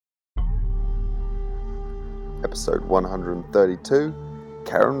episode 132,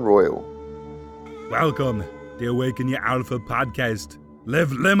 Karen Royal. Welcome, the Awaken Your Alpha podcast.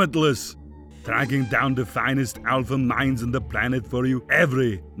 Live limitless, tracking down the finest alpha minds on the planet for you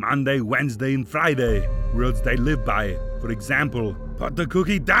every Monday, Wednesday, and Friday. Words they live by. For example, put the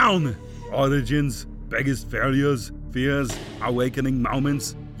cookie down. Origins, biggest failures, fears, awakening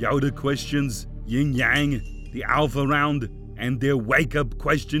moments, Yoda questions, yin yang, the alpha round, and their wake-up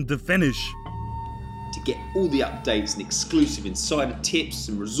question to finish. To get all the updates and exclusive insider tips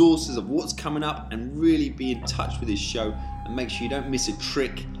and resources of what's coming up and really be in touch with this show and make sure you don't miss a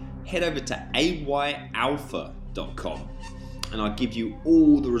trick, head over to ayalpha.com and I'll give you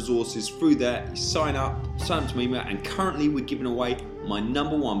all the resources through there. You sign up to my email, and currently we're giving away my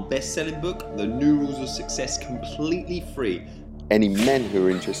 #1 best-selling book, The New Rules of Success, completely free. Any men who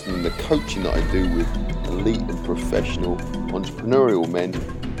are interested in the coaching that I do with elite and professional entrepreneurial men,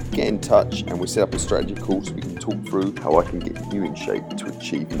 get in touch and we set up a strategy call so we can talk through how I can get you in shape to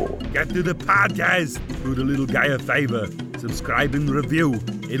achieve more. Get to the podcast. Do the little guy a favor. Subscribe and review.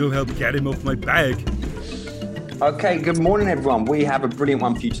 It'll help get him off my back. Okay, good morning everyone. We have a brilliant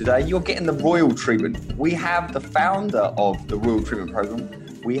one for you today. You're getting the Royal treatment. We have the founder of the Royal Treatment Program.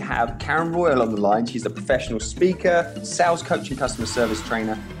 We have Karen Royal on the line. She's a professional speaker, sales coach and customer service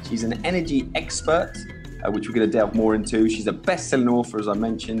trainer. She's an energy expert, which we're going to delve more into. She's a best-selling author, as I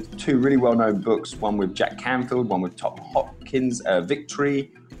mentioned, 2 really well-known books, one with Jack Canfield, one with Tom Hopkins,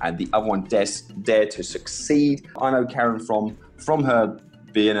 Victory, and the other one, Dare to Succeed. I know Karen from her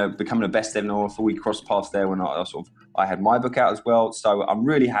becoming a best-selling author. We crossed paths there when I had my book out as well. So I'm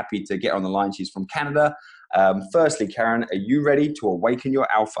really happy to get her on the line. She's from Canada. Firstly, Karen, are you ready to awaken your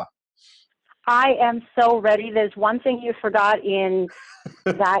alpha? I am so ready. There's one thing you forgot in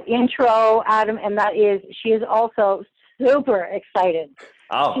that intro, Adam, and that is she is also super excited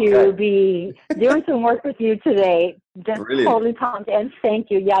to be doing some work with you today. Just Brilliant. Totally pumped, and thank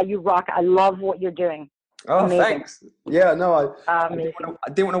you. Yeah, you rock. I love what you're doing. Oh, amazing. Thanks. Yeah, no, I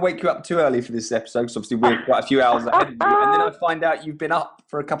didn't want to wake you up too early for this episode, because obviously we're quite a few hours ahead of you, and then I find out you've been up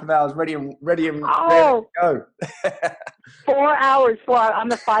for a couple of hours ready and ready to go. 4 hours.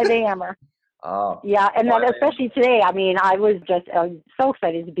 I'm a 5 a.m.er. Oh, yeah, and then especially today. I mean, I was just so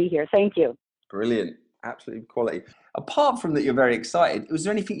excited to be here. Thank you. Brilliant. Absolutely quality. Apart from that, you're very excited. Was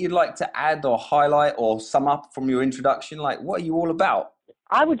there anything you'd like to add or highlight or sum up from your introduction? Like, what are you all about?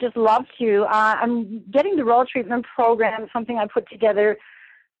 I would just love to. I'm getting the Royal Treatment Program, something I put together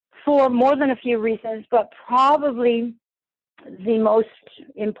for more than a few reasons, but probably the most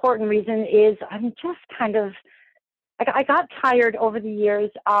important reason is I'm just kind of, I got tired over the years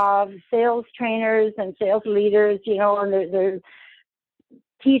of sales trainers and sales leaders, and they're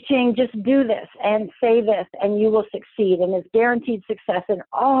teaching, just do this and say this and you will succeed and it's guaranteed success and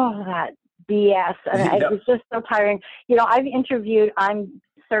all that BS. And it was just so tiring. I've interviewed, I'm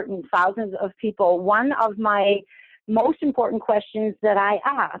certain, thousands of people. One of my most important questions that I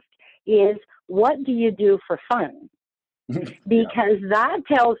asked is, what do you do for fun? Because that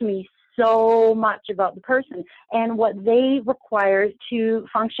tells me so much about the person and what they require to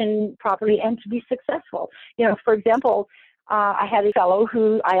function properly and to be successful. For example, I had a fellow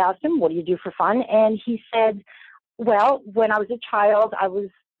who I asked him, what do you do for fun? And he said, well, when I was a child, I was,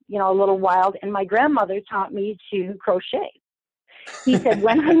 a little wild, and my grandmother taught me to crochet. He said,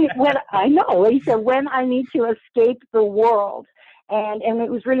 when I need to escape the world. And it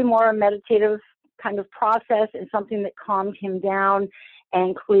was really more a meditative kind of process and something that calmed him down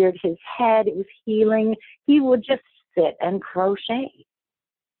and cleared his head. It was healing. He would just sit and crochet,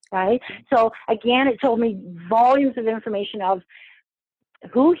 right? So again, it told me volumes of information of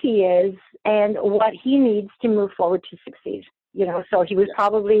who he is and what he needs to move forward to succeed. So he was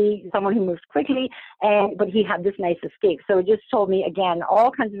probably someone who moves quickly, but he had this nice escape. So it just told me, again,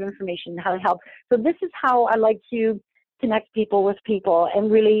 all kinds of information, how to help. So this is how I like to connect people with people, and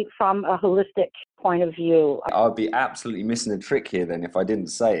really from a holistic point of view. I would be absolutely missing a trick here then if I didn't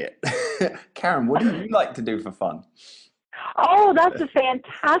say it. Karen, what do you like to do for fun? Oh, that's a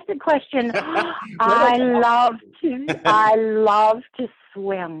fantastic question. I love to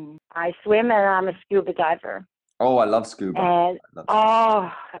swim. I swim, and I'm a scuba diver. Oh, I love scuba. And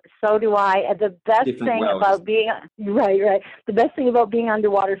so do I. And the best thing about being the best thing about being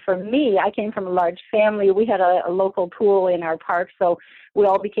underwater for me, I came from a large family. We had a local pool in our park, so we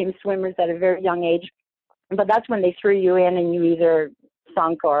all became swimmers at a very young age. But that's when they threw you in, and you either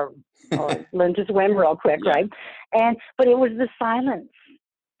sunk or learned to swim real quick, right? But it was the silence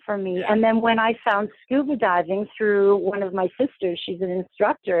for me. And then when I found scuba diving through one of my sisters, she's an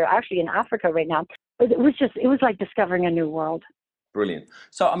instructor actually in Africa right now. It was like discovering a new world. Brilliant.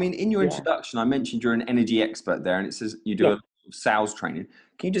 So, I mean, in your Yeah. introduction, I mentioned you're an energy expert there, and it says you do a Yes. lot of sales training.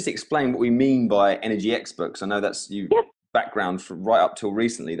 Can you just explain what we mean by energy expert? Because I know that's you Yes. background from right up till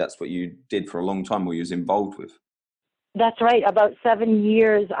recently. That's what you did for a long time, or you was involved with. That's right. About 7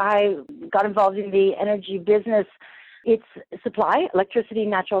 years, I got involved in the energy business. It's supply, electricity,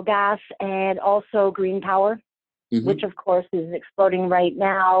 natural gas, and also green power, which of course is exploding right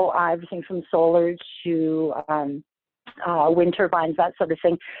now. Everything from solar to wind turbines, that sort of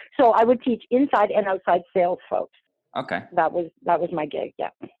thing. So I would teach inside and outside sales folks. Okay. That was my gig. Yeah.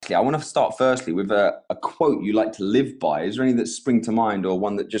 Okay, I want to start firstly with a quote you like to live by. Is there any that spring to mind, or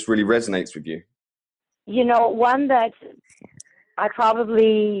one that just really resonates with you? You know, one that that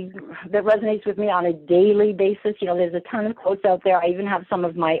resonates with me on a daily basis. You know, there's a ton of quotes out there. I even have some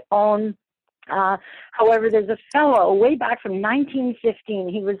of my own. However, there's a fellow way back from 1915.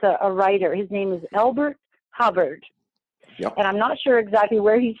 He was a writer. His name is Elbert Hubbard. Yep. And I'm not sure exactly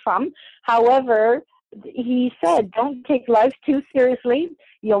where he's from. However, he said, don't take life too seriously.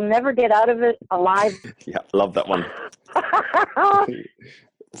 You'll never get out of it alive. Yeah, love that one. Awesome.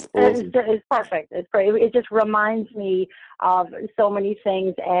 It's perfect. It's great. It just reminds me of so many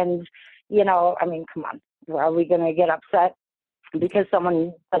things. And, you know, I mean, come on. Are we going to get upset because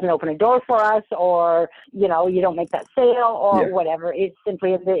someone doesn't open a door for us, or, you know, you don't make that sale, or whatever? It's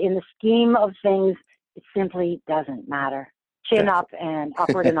simply in the scheme of things, it simply doesn't matter. Chin up and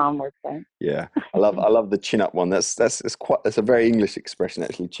upward and onward. Right? Yeah, I love the chin up one. That's a very English expression,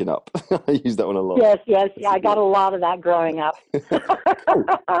 actually. Chin up. I use that one a lot. Yes. Yeah, I got a lot of that growing up. Cool.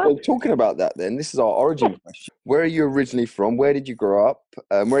 Well, talking about that, then this is our origin question. Where are you originally from? Where did you grow up?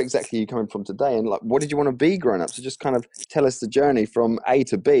 Where exactly are you coming from today? And like, what did you want to be growing up? So just kind of tell us the journey from A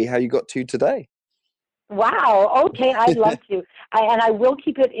to B, how you got to today. Wow. Okay, I'd love to. And I will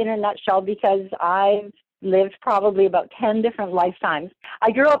keep it in a nutshell because I've lived probably about 10 different lifetimes.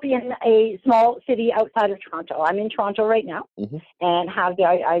 I grew up in a small city outside of Toronto. I'm in Toronto right now, and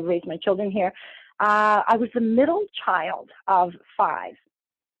I raised my children here. I was the middle child of 5.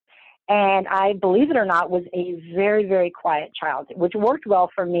 And I, believe it or not, was a very, very quiet child, which worked well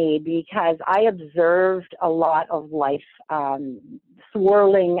for me because I observed a lot of life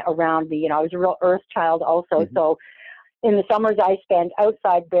swirling around me. You know, I was a real earth child also. So in the summers I spent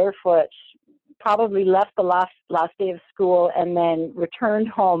outside barefoot, probably left the last day of school and then returned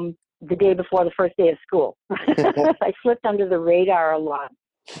home the day before the first day of school. I slipped under the radar a lot,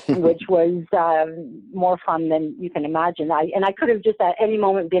 which was more fun than you can imagine. I could have just at any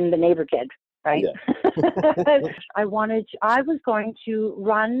moment been the neighbor kid, right? Yeah. I was going to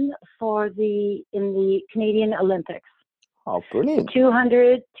run in the Canadian Olympics. Oh, brilliant.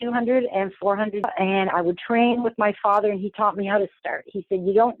 200 and 400. And I would train with my father, and he taught me how to start. He said,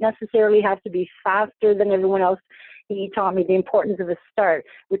 you don't necessarily have to be faster than everyone else. He taught me the importance of a start,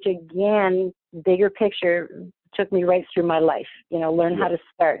 which again, bigger picture, took me right through my life. You know, learn how to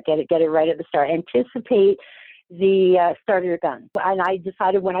start, get it right at the start, anticipate the start of your gun. And I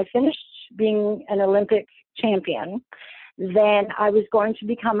decided when I finished being an Olympic champion, then I was going to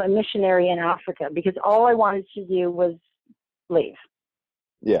become a missionary in Africa, because all I wanted to do was leave.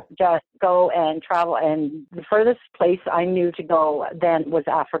 Yeah. Just go and travel. And the furthest place I knew to go then was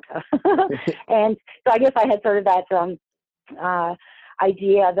Africa. And so I guess I had sort of that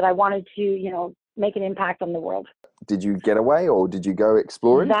idea that I wanted to, you know, make an impact on the world. Did you get away or did you go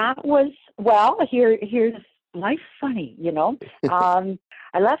exploring? That was, well, here's life funny, you know.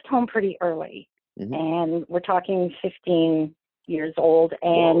 I left home pretty early, and we're talking 15 years old,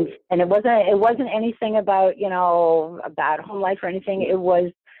 and it wasn't anything about, you know, a bad home life or anything. It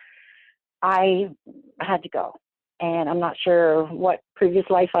was, I had to go, and I'm not sure what previous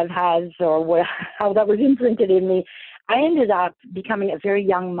life I've had or how that was imprinted in me. I ended up becoming a very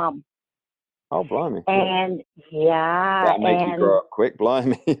young mom. Oh, blimey. And that makes you grow up quick,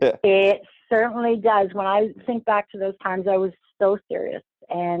 blimey. Yeah. It certainly does. When I think back to those times, I was so serious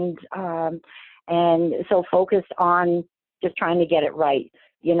and so focused on just trying to get it right,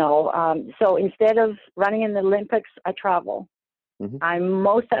 you know. So instead of running in the Olympics, I travel. I'm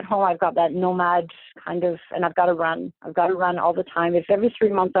most at home. I've got that nomad kind of, and I've got to run all the time. If every 3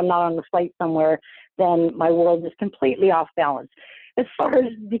 months I'm not on a flight somewhere, then my world is completely off balance. As far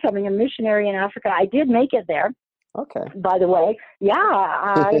as becoming a missionary in Africa, I did make it there. Okay. By the way,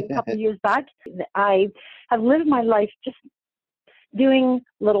 a couple of years back, I have lived my life just doing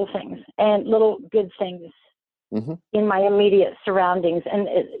little things and little good things in my immediate surroundings. And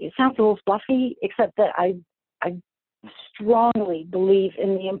it sounds a little fluffy, except that I strongly believe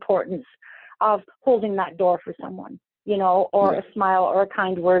in the importance of holding that door for someone. or a smile or a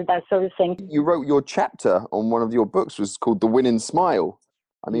kind word, that sort of thing. You wrote your chapter on one of your books was called The Winning Smile.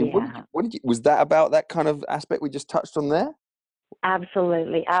 I mean, Yeah. what did you, was that about that kind of aspect we just touched on there?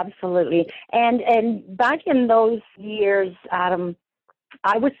 Absolutely, absolutely. And back in those years, Adam,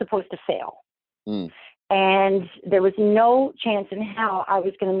 I was supposed to fail. And there was no chance in hell I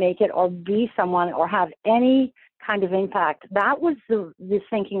was going to make it or be someone or have any kind of impact. That was the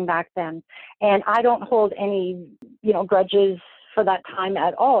thinking back then. And I don't hold any, grudges for that time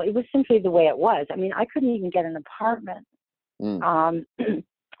at all. It was simply the way it was. I mean, I couldn't even get an apartment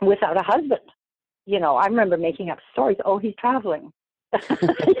without a husband. I remember making up stories. Oh, he's traveling. I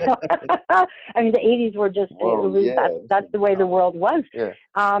mean, the 80s were just, that's the way the world was. Yeah.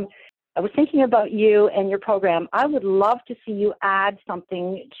 I was thinking about you and your program. I would love to see you add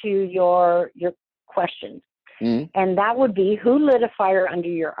something to your questions. And that would be, who lit a fire under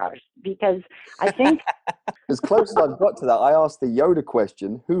your arse? Because I think... As close as I've got to that, I asked the Yoda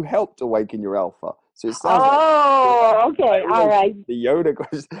question, who helped awaken your alpha? So it sounds okay, all right. The Yoda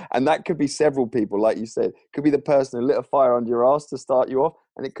question, and that could be several people, like you said. It could be the person who lit a fire under your arse to start you off,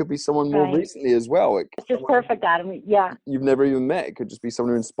 and it could be someone more recently as well. It's just perfect, Adam. Yeah. You've never even met. It could just be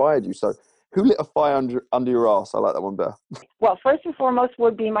someone who inspired you. So who lit a fire under your arse? I like that one better. Well, first and foremost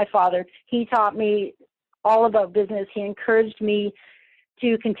would be my father. He taught me all about business. He encouraged me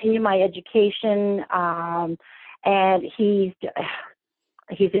to continue my education, and he's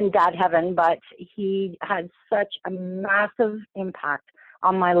in dad heaven, but he had such a massive impact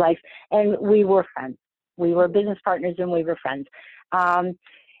on my life, and we were friends. We were business partners, and we were friends.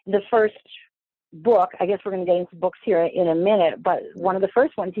 The first book, I guess we're going to get into books here in a minute, but one of the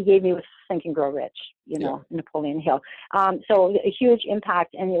first ones he gave me was Think and Grow Rich, Napoleon Hill. So a huge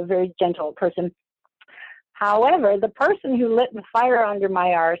impact, and a very gentle person. However, the person who lit the fire under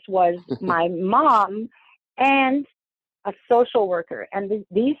my arse was my mom and a social worker. And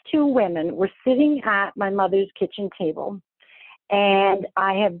these two women were sitting at my mother's kitchen table. And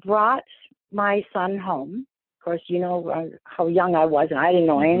I had brought my son home. Of course, how young I was, and I didn't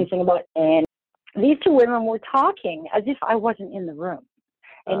know anything about it. And these two women were talking as if I wasn't in the room.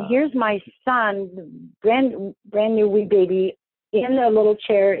 And here's my son, brand new wee baby, in a little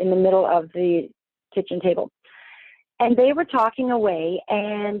chair in the middle of the kitchen table. And they were talking away,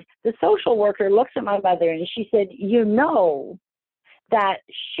 and the social worker looks at my mother and she said, that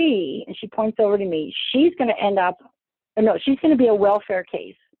and she points over to me, she's going to be a welfare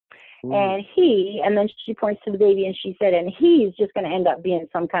case. And and then she points to the baby and she said, and he's just going to end up being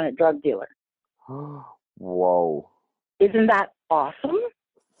some kind of drug dealer. Whoa. Isn't that awesome?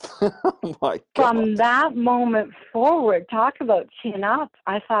 Oh my God. From that moment forward, talk about chin up.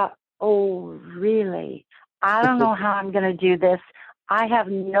 I thought, oh, really? I don't know how I'm going to do this. I have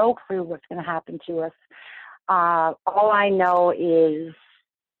no clue what's going to happen to us. All I know is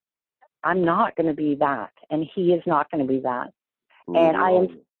I'm not going to be that, and he is not going to be that. And I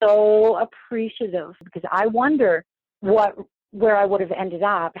am so appreciative, because I wonder where I would have ended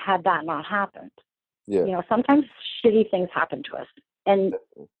up had that not happened. Yeah. Sometimes shitty things happen to us, and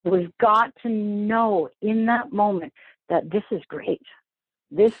we've got to know in that moment that this is great.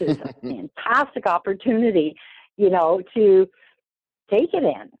 This is a fantastic opportunity, to take it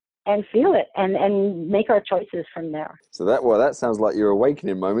in and feel it and make our choices from there. So that sounds like your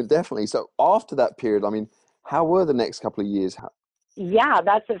awakening moment, definitely. So after that period, I mean, how were the next couple of years? Yeah,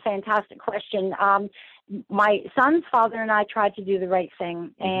 that's a fantastic question. My son's father and I tried to do the right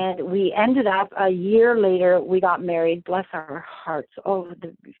thing, and we ended up a year later, we got married, bless our hearts.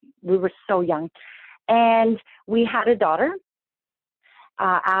 We were so young. And we had a daughter.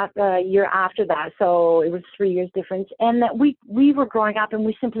 A year after that, so it was 3 years difference, and that we were growing up, and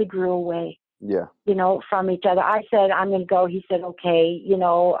we simply grew away. Yeah. From each other. I said, I'm going to go. He said, okay.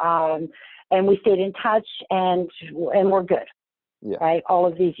 And we stayed in touch, and we're good. Yeah. Right. All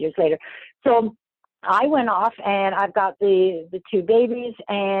of these years later, so I went off, and I've got the two babies,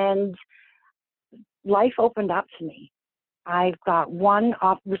 and life opened up to me. I've got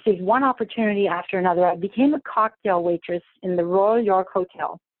received one opportunity after another. I became a cocktail waitress in the Royal York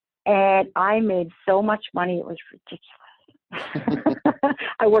Hotel, and I made so much money, it was ridiculous.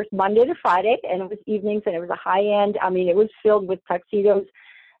 I worked Monday to Friday, and it was evenings, and it was a high end. I mean, it was filled with tuxedos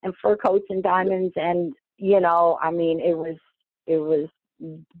and fur coats and diamonds, and it was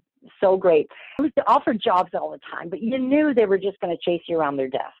so great. It was offered jobs all the time, but you knew they were just going to chase you around their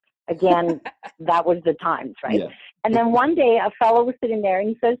desk. Again, that was the times, right? Yeah. And then one day a fellow was sitting there, and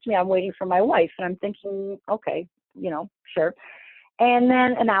he says to me, I'm waiting for my wife. And I'm thinking, okay, sure. And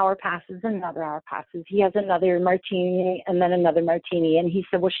then an hour passes, another hour passes. He has another martini and then another martini. And he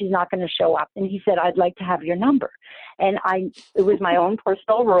said, well, she's not going to show up. And he said, I'd like to have your number. And it was my own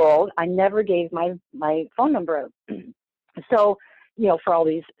personal rule. I never gave my phone number out. So, for all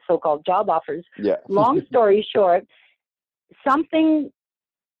these so-called job offers. Yeah. Long story short, something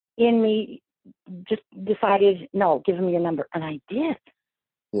in me just decided, no, give him your number. And I did.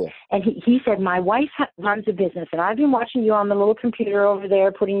 Yeah. And he said, my wife runs a business, and I've been watching you on the little computer over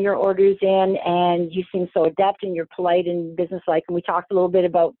there, putting your orders in, and you seem so adept and you're polite and businesslike. And we talked a little bit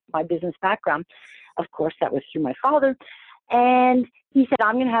about my business background. Of course, that was through my father. And he said,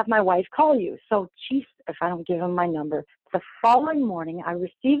 I'm going to have my wife call you. So, geez, if I don't give him my number. The following morning, I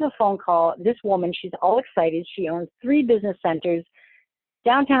received a phone call. This woman, she's all excited. She owns 3 business centers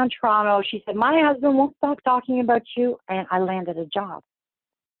downtown Toronto. She said, my husband won't stop talking about you, and I landed a job.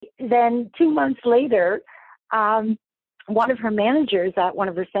 Then 2 months later, one of her managers at one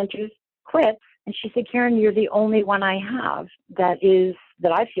of her centers quit, and she said, Karen, you're the only one I have that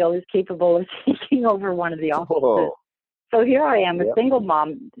I feel is capable of taking over one of the offices. Whoa. So here I am, a Yep. single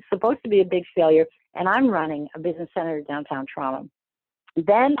mom, supposed to be a big failure, and I'm running a business center downtown Toronto.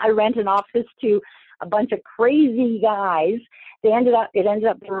 Then I rent an office to a bunch of crazy guys. It ended up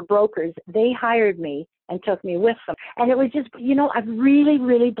they were brokers. They hired me and took me with them. And it was just, I really,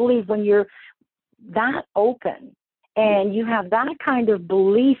 really believe when you're that open and you have that kind of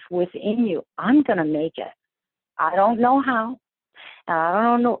belief within you, I'm going to make it. I don't know how, and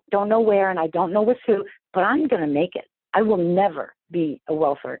I don't know where, and I don't know with who, but I'm going to make it. I will never be a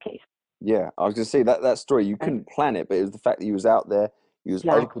welfare case. Yeah, I was going to say that story, you couldn't plan it, but it was the fact that you was out there, you was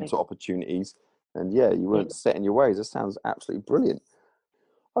Exactly. open to opportunities, and you weren't set in your ways. That sounds absolutely brilliant.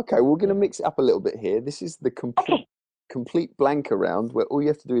 Okay, we're going to mix it up a little bit here. This is the complete blank round, where all you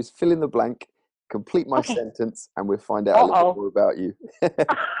have to do is fill in the blank, complete my sentence, and we'll find out a little bit more about you.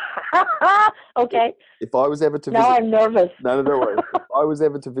 Okay. If I was ever to visit... Now I'm nervous. No, don't worry. If I was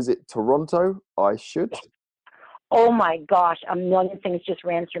ever to visit Toronto, I should... Oh my gosh, a million things just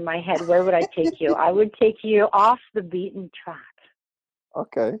ran through my head. Where would I take you? I would take you off the beaten track.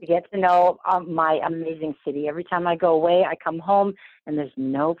 Okay. To get to know my amazing city. Every time I go away, I come home, and there's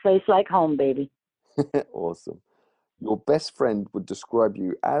no place like home, baby. Awesome. Your best friend would describe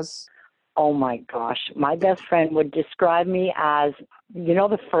you as? Oh my gosh, my best friend would describe me as,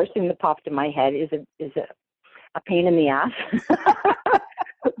 the first thing that popped in my head is a pain in the ass.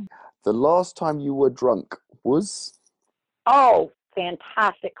 The last time you were drunk was? Oh,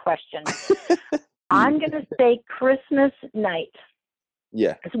 fantastic question. I'm going to say Christmas night.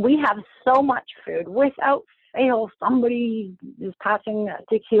 Yeah. Because we have so much food. Without fail, somebody is passing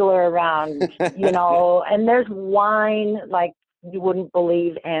tequila around, and there's wine like you wouldn't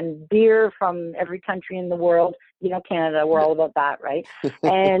believe, and beer from every country in the world. Canada, we're all about that, right?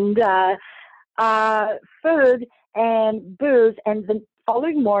 And food and booze. And the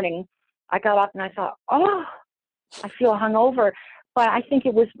following morning, I got up and I thought, oh, I feel hungover. But I think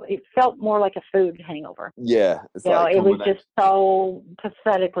it felt more like a food hangover. Yeah. It's it was just so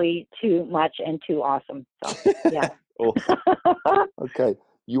pathetically too much and too awesome. So, yeah. Awesome. Okay.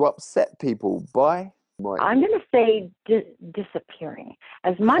 You upset people by? I'm going to say disappearing.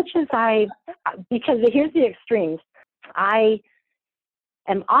 As much as because here's the extremes. I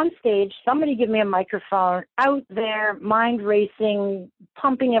am on stage, somebody give me a microphone, out there, mind racing,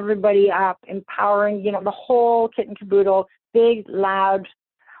 pumping everybody up, empowering, the whole kit and caboodle, big, loud,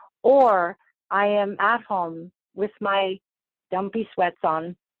 or I am at home with my dumpy sweats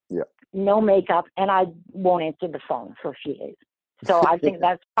on, no makeup, and I won't answer the phone for a few days. So I think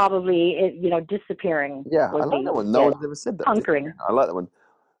that's probably it, disappearing. Yeah, I like that one. No one's ever said that. Hunkering. I like that one.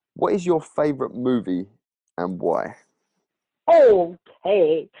 What is your favorite movie and why?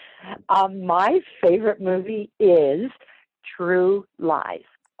 Okay. My favorite movie is True Lies.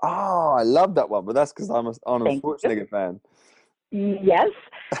 Oh, I love that one, but that's because I'm an Arnold Schwarzenegger fan. Yes,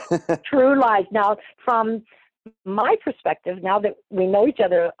 True Lies. Now, from my perspective, now that we know each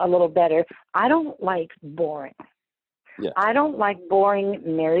other a little better, I don't like boring. Yeah. I don't like boring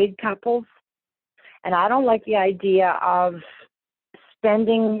married couples, and I don't like the idea of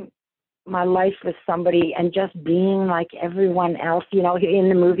spending my life with somebody and just being like everyone else. In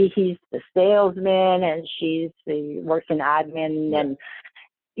the movie, he's the salesman and she's works in admin and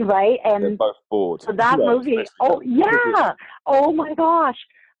right. And they're both bored. So that movie, oh my gosh.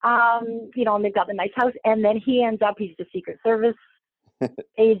 And they've got the nice house, and then he's the Secret Service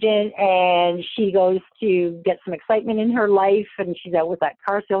agent, and she goes to get some excitement in her life, and she's out with that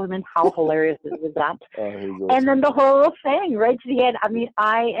car salesman. How hilarious was that? Awesome. And then the whole thing right to the end. I mean,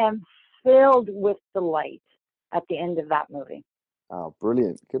 I am filled with delight at the end of that movie. Oh,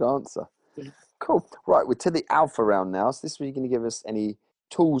 brilliant. Good answer. Yeah. Cool. Right, we're to the alpha round now. So this is where you're going to give us any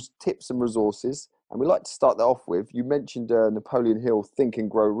tools, tips, and resources. And we'd like to start that off with, you mentioned Napoleon Hill, Think and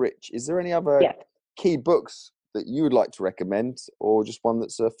Grow Rich. Is there any other Yeah. key books that you would like to recommend, or just one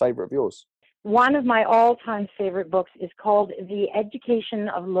that's a favorite of yours? One of my all-time favorite books is called The Education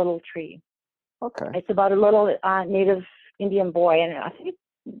of Little Tree. Okay. It's about a little native Indian boy, and I think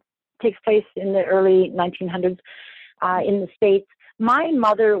it takes place in the early 1900s in the States. My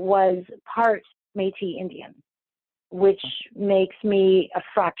mother was part Métis Indian, which makes me a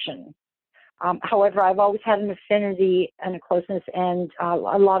fraction. However, I've always had an affinity and a closeness and a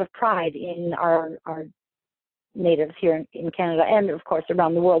lot of pride in our natives here in Canada and, of course,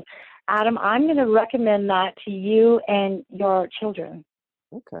 around the world. Adam, I'm going to recommend that to you and your children.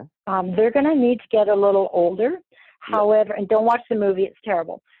 Okay. They're going to need to get a little older. Yeah. However, and don't watch the movie, it's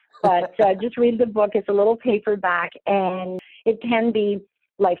terrible. But just read the book. It's a little paperback, and it can be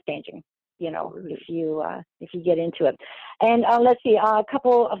life-changing, if you get into it. And let's see, a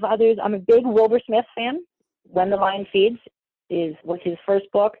couple of others. I'm a big Wilbur Smith fan. When the Lion Feeds was his first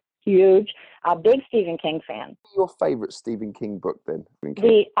book. Huge. A big Stephen King fan. Your favorite Stephen King book then?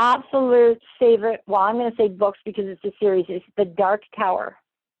 The absolute favorite, well, I'm going to say books because it's a series, is The Dark Tower.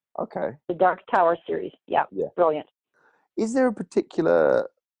 Okay. The Dark Tower series. Yeah. Brilliant. Is there a particular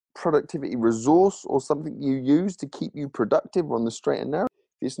productivity resource or something you use to keep you productive on the straight and narrow?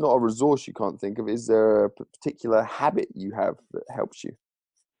 If it's not a resource you can't think of, is there a particular habit you have that helps you?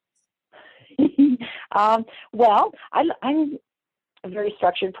 Well, I'm a very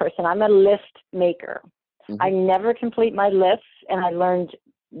structured person. I'm a list maker. Mm-hmm. I never complete my lists, and I learned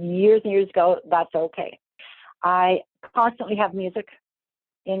years and years ago that's okay. I constantly have music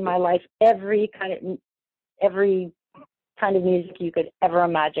in my life. Every kind of music you could ever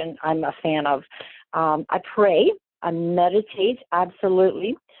imagine, I'm a fan of. I pray. I meditate.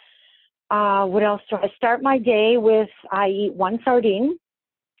 Absolutely. What else do I start my day with? I eat one sardine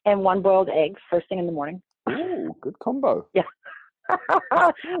and one boiled egg first thing in the morning. Ooh, good combo. Yeah.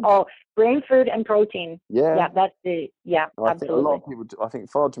 Oh, brain food and protein. Yeah, that's the I think absolutely. a lot of people. I think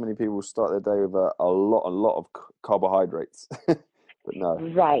far too many people start their day with a lot of carbohydrates. But no,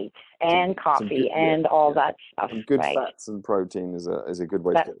 right, and coffee and all that stuff. Some good right. fats and protein is a good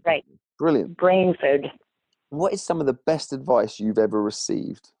way That's to get it. Right. Brilliant. Brain food. What is some of the best advice you've ever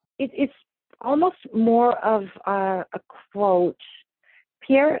received? It's almost more of a quote.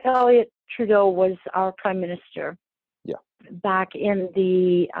 Pierre Elliott Trudeau was our prime minister. Yeah. Back in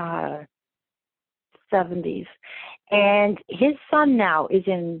the 70s, and his son now is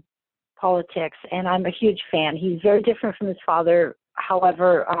in politics, and I'm a huge fan. He's very different from his father.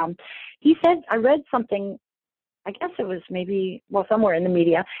 However, he said, I read something, I guess it was somewhere in the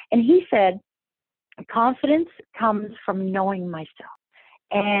media, and he said, confidence comes from knowing myself.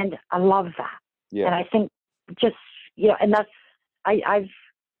 And I love that. Yeah. And I think and that's, I've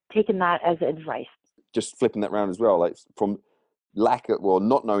taken that as advice. Just flipping that round as well, like from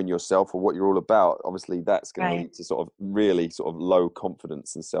not knowing yourself or what you're all about, obviously that's going to lead to sort of really sort of low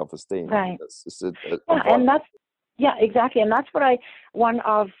confidence and self-esteem. Right. That's just exactly. And that's what one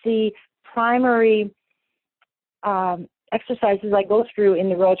of the primary exercises I go through in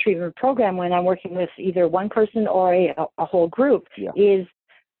the Royal Treatment Program when I'm working with either one person or a whole group is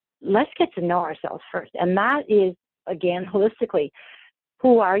let's get to know ourselves first. And that is, again, holistically,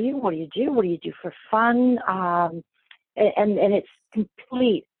 who are you? What do you do? What do you do for fun? And it's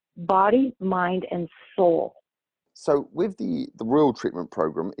complete body, mind, and soul. So with the Royal Treatment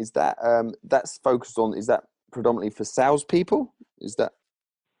Program, is that that's focused on? Is that predominantly for salespeople? Is that?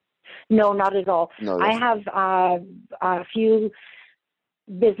 No, not at all. No, I have a few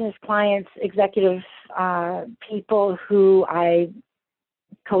business clients, executive people who I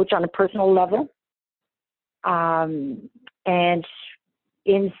coach on a personal level, and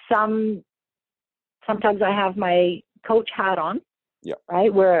sometimes I have my coach hat on,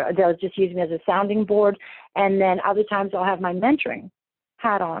 right, where they'll just use me as a sounding board, and then other times I'll have my mentoring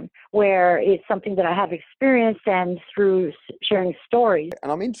hat on, where it's something that I have experienced and through sharing stories.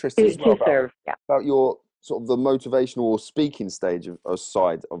 And I'm interested as well about your sort of the motivational or speaking stage of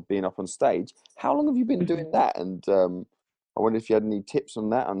side of being up on stage. How long have you been doing that? And I wonder if you had any tips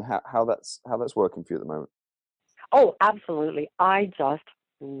on that and how that's working for you at the moment. Oh, absolutely. I just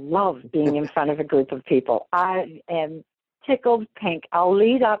love being in front of a group of people. I am tickled pink. I'll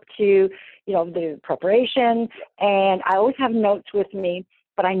lead up to, the preparation, and I always have notes with me,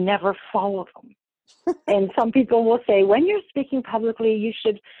 but I never follow them. And some people will say, when you're speaking publicly, you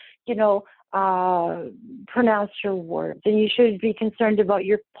should, pronounce your words, and you should be concerned about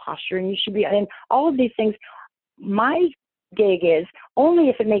your posture, and you should be, and all of these things. My gig is only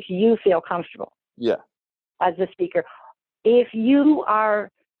if it makes you feel comfortable Yeah. as a speaker. If you are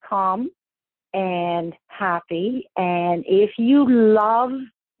calm and happy, and if you love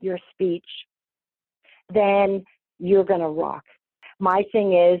your speech, then you're going to rock. My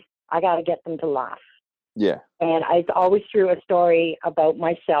thing is, I got to get them to laugh. Yeah. And I always threw a story about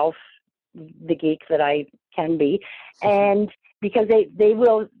myself, the geek that I can be, and because they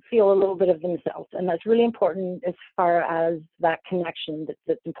will feel a little bit of themselves, and that's really important as far as that connection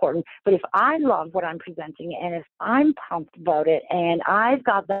that's important. But if I love what I'm presenting, and if I'm pumped about it, and I've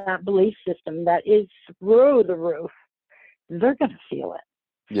got that belief system that is through the roof, they're going to feel it.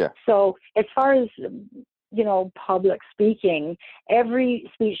 Yeah. So as far as, you know, public speaking, every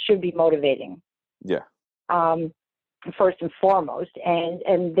speech should be motivating. Yeah. First and foremost,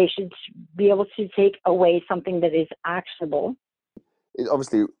 and they should be able to take away something that is actionable.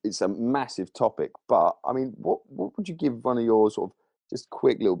 Obviously, it's a massive topic, but I mean, what would you give one of your sort of just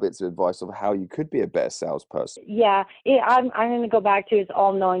quick little bits of advice of how you could be a better salesperson? Yeah, I'm going to go back to it's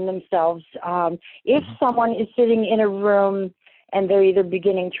all knowing themselves. If someone is sitting in a room and they're either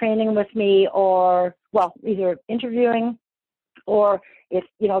beginning training with me or, well, either interviewing, or if,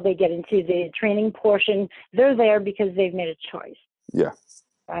 you know, they get into the training portion, they're there because they've made a choice. Yeah.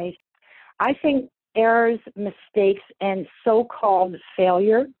 Right? I think errors, mistakes, and so-called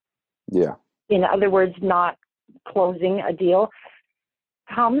failure, Yeah. in other words, not closing a deal,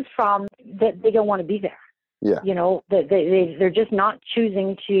 comes from that they don't want to be there. Yeah. You know, they're just not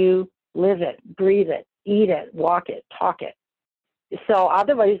choosing to live it, breathe it, eat it, walk it, talk it. So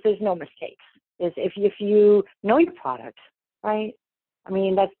otherwise, there's no mistakes. If you know your product, right? I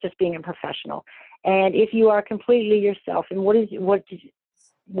mean, that's just being a professional. And if you are completely yourself, and what is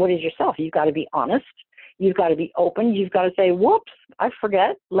yourself? You've got to be honest. You've got to be open. You've got to say, whoops, I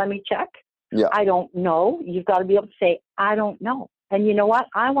forget. Let me check. Yeah. I don't know. You've got to be able to say, I don't know. And you know what?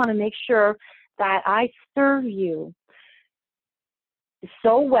 I want to make sure that I serve you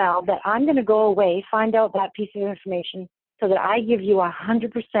so well that I'm going to go away, find out that piece of information so that I give you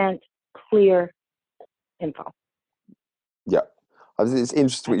 100% clear info. Yeah. I think it's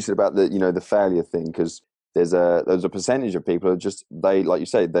interesting what you said about the failure thing, because there's a percentage of people who just, like you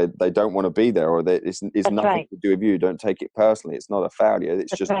say, they don't want to be there, or it's nothing right. to do with you. Don't take it personally. It's not a failure.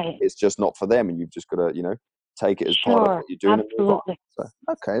 It's it's just not for them, and you've just got to take it as part of what you're doing. Absolutely. So,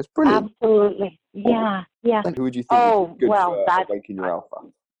 okay, it's brilliant. Absolutely. Yeah. Yeah. And who would you think would be good for Awaken Your Alpha?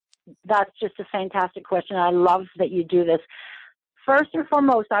 That's just a fantastic question. I love that you do this. First and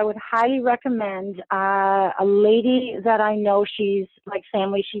foremost, I would highly recommend a lady that I know. She's like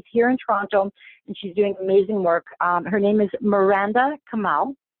family. She's here in Toronto, and she's doing amazing work. Her name is Miranda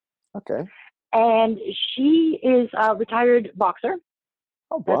Kamal. Okay. And she is a retired boxer.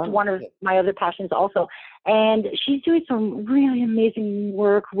 Oh, that's one of my other passions also. And she's doing some really amazing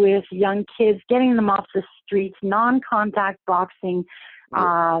work with young kids, getting them off the streets, non-contact boxing.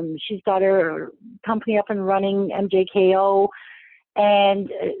 Yeah. She's got her company up and running, MJKO. And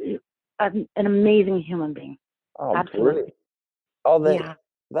an amazing human being. Oh, absolutely. Brilliant. Oh,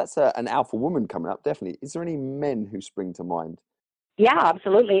 that's an alpha woman coming up, definitely. Is there any men who spring to mind? Yeah,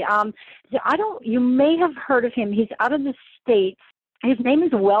 absolutely. You may have heard of him. He's out of the States. His name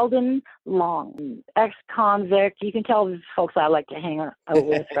is Weldon Long, ex-convict. You can tell the folks I like to hang out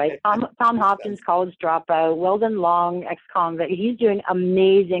with, right? Tom Hopkins, college dropout. Weldon Long, ex-convict. He's doing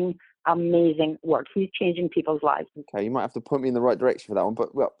amazing work. He's changing people's lives. Okay, you might have to point me in the right direction for that one,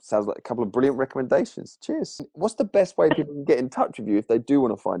 but sounds like a couple of brilliant recommendations. Cheers. What's the best way people can get in touch with you if they do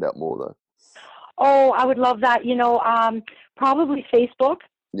want to find out more, though? Oh, I would love that. Probably Facebook.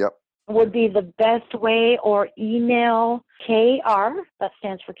 Yep. Would be the best way, or email KR, that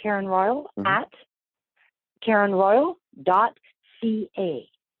stands for Karen Royal, at KarenRoyal.ca.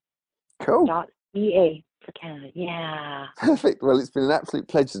 Cool. .ca for Canada. Yeah. Perfect. Well, it's been an absolute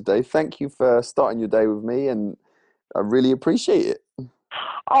pleasure today. Thank you for starting your day with me, and I really appreciate it.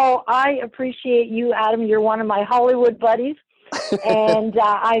 Oh, I appreciate you, Adam. You're one of my Hollywood buddies. And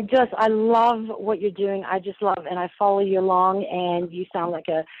I love what you're doing. I just love, and I follow you along, and you sound like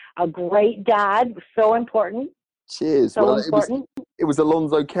a great dad. So important. Cheers. So important. It was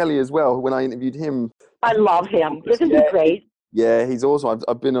Alonzo Kelly as well when I interviewed him. I love him. Isn't he great? Yeah, he's awesome.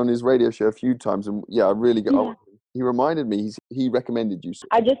 I've been on his radio show a few times, and I really got on with him. He reminded me, he recommended you.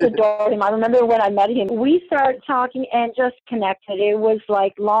 I just adore him. I remember when I met him, we started talking and just connected. It was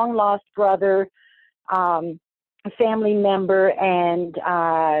like long lost brother, family member, and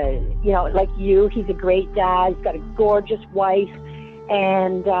like you, he's a great dad. He's got a gorgeous wife,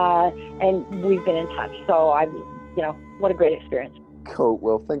 and we've been in touch. So what a great experience. Cool.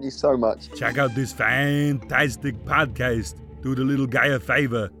 Well, thank you so much. Check out this fantastic podcast. Do the little guy a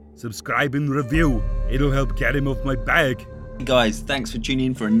favor. Subscribe and review. It'll help get him off my back. Guys, thanks for tuning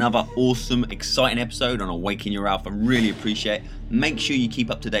in for another awesome, exciting episode on Awaken Your Alpha. Really appreciate it. Make sure you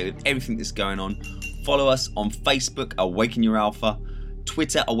keep up to date with everything that's going on. Follow us on Facebook, Awaken Your Alpha,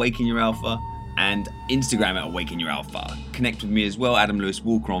 Twitter, Awaken Your Alpha, and Instagram at Awaken Your Alpha. Connect with me as well, Adam Lewis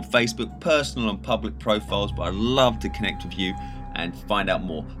Walker on Facebook, personal and public profiles, but I'd love to connect with you and find out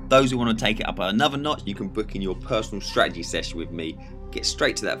more. Those who want to take it up another notch, you can book in your personal strategy session with me. Get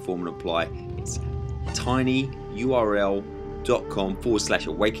straight to that form and apply. It's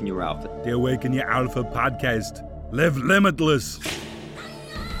tinyurl.com/Awaken Your Alpha. The Awaken Your Alpha podcast. Live limitless.